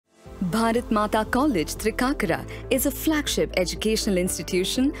Bharat Mata College, Thrikkakara is a flagship educational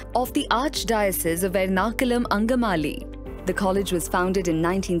institution of the Archdiocese of Ernakulam Angamali. The college was founded in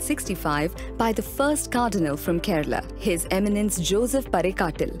 1965 by the first cardinal from Kerala, His Eminence Joseph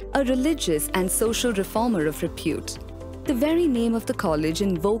Parikatil, a religious and social reformer of repute. The very name of the college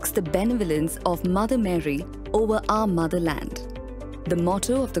invokes the benevolence of Mother Mary over our motherland. The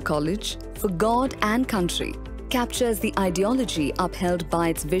motto of the college, "For God and Country," captures the ideology upheld by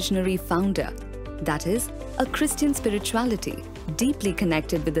its visionary founder, that is, a Christian spirituality deeply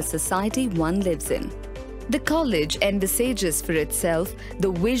connected with the society one lives in. The college envisages for itself the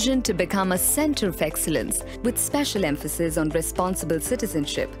vision to become a center of excellence with special emphasis on responsible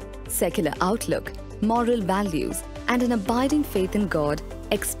citizenship, secular outlook, moral values, and an abiding faith in God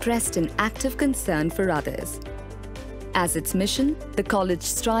expressed in active concern for others. As its mission, the college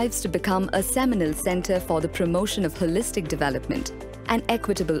strives to become a seminal center for the promotion of holistic development and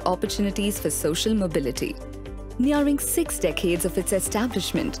equitable opportunities for social mobility. Nearing 6 decades of its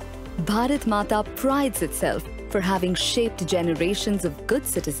establishment, Bharat Mata prides itself for having shaped generations of good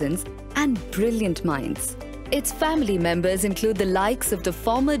citizens and brilliant minds. Its family members include the likes of the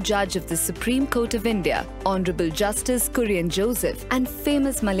former judge of the Supreme Court of India, Honorable Justice Kurian Joseph, and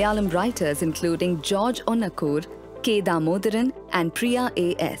famous Malayalam writers including George Onnakur, K. Damodaran, and Priya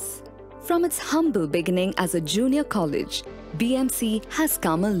A.S. From its humble beginning as a junior college, BMC has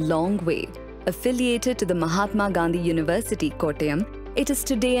come a long way. Affiliated to the Mahatma Gandhi University, Kottayam, it is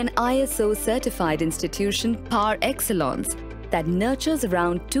today an ISO-certified institution par excellence that nurtures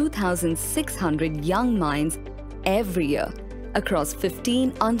around 2,600 young minds every year across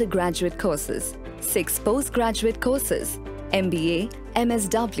 15 undergraduate courses, 6 postgraduate courses, MBA,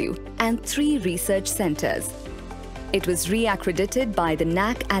 MSW, and 3 research centers. It was re-accredited by the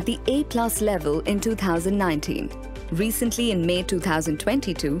NAC at the A+ level in 2019. Recently, in May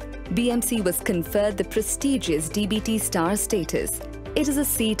 2022, BMC was conferred the prestigious DBT Star status. It is a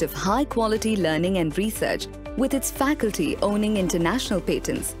seat of high-quality learning and research, with its faculty owning international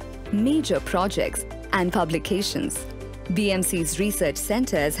patents, major projects, and publications. BMC's research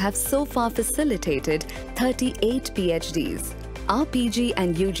centers have so far facilitated 38 PhDs. Our PG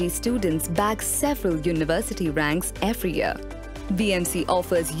and UG students bag several university ranks every year. BMC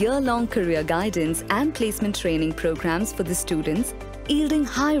offers year-long career guidance and placement training programs for the students, yielding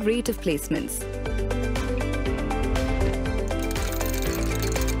high rate of placements.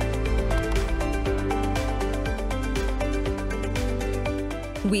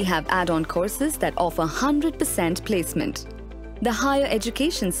 We have add-on courses that offer 100% placement. The Higher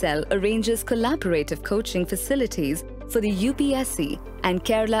Education Cell arranges collaborative coaching facilities for the UPSC and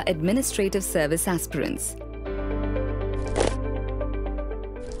Kerala Administrative Service aspirants.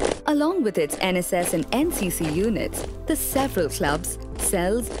 Along with its NSS and NCC units, the several clubs,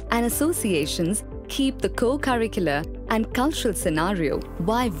 cells, and associations keep the co-curricular and cultural scenario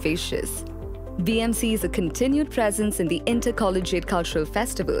vivacious. BMC is a continued presence in the intercollegiate cultural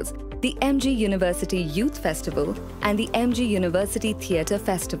festivals, the MG University Youth Festival and the MG University Theatre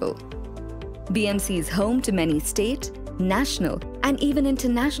Festival. BMC is home to many state, national, and even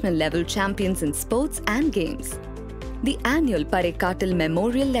international level champions in sports and games. The annual Parikatil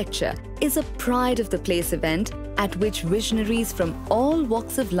Memorial Lecture is a pride of the place event at which visionaries from all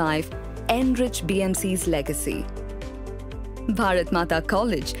walks of life enrich BMC's legacy. Bharat Mata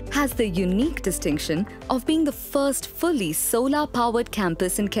College has the unique distinction of being the first fully solar-powered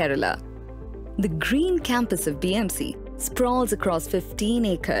campus in Kerala. The green campus of BMC sprawls across 15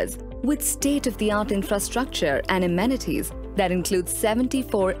 acres with state-of-the-art infrastructure and amenities that include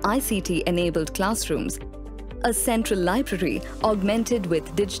 74 ICT-enabled classrooms, a central library augmented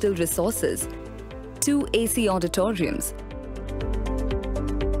with digital resources, 2 AC auditoriums,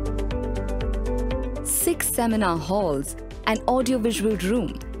 6 seminar halls, an audiovisual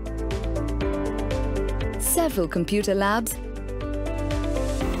room, several computer labs,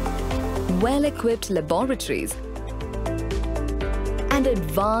 well-equipped laboratories, and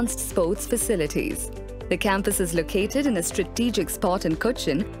advanced sports facilities. The campus is located in a strategic spot in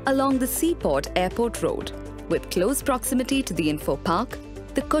Cochin along the Seaport Airport Road, with close proximity to the Info Park,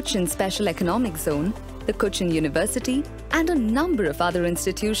 the Cochin Special Economic Zone, the Cochin University, and a number of other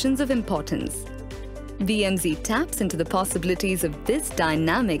institutions of importance. BMC taps into the possibilities of this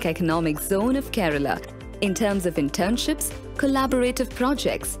dynamic economic zone of Kerala in terms of internships, collaborative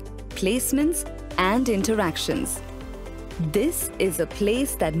projects, placements, and interactions. This is a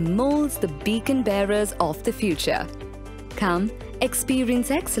place that molds the beacon bearers of the future. Come,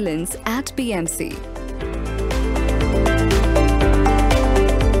 experience excellence at BMC.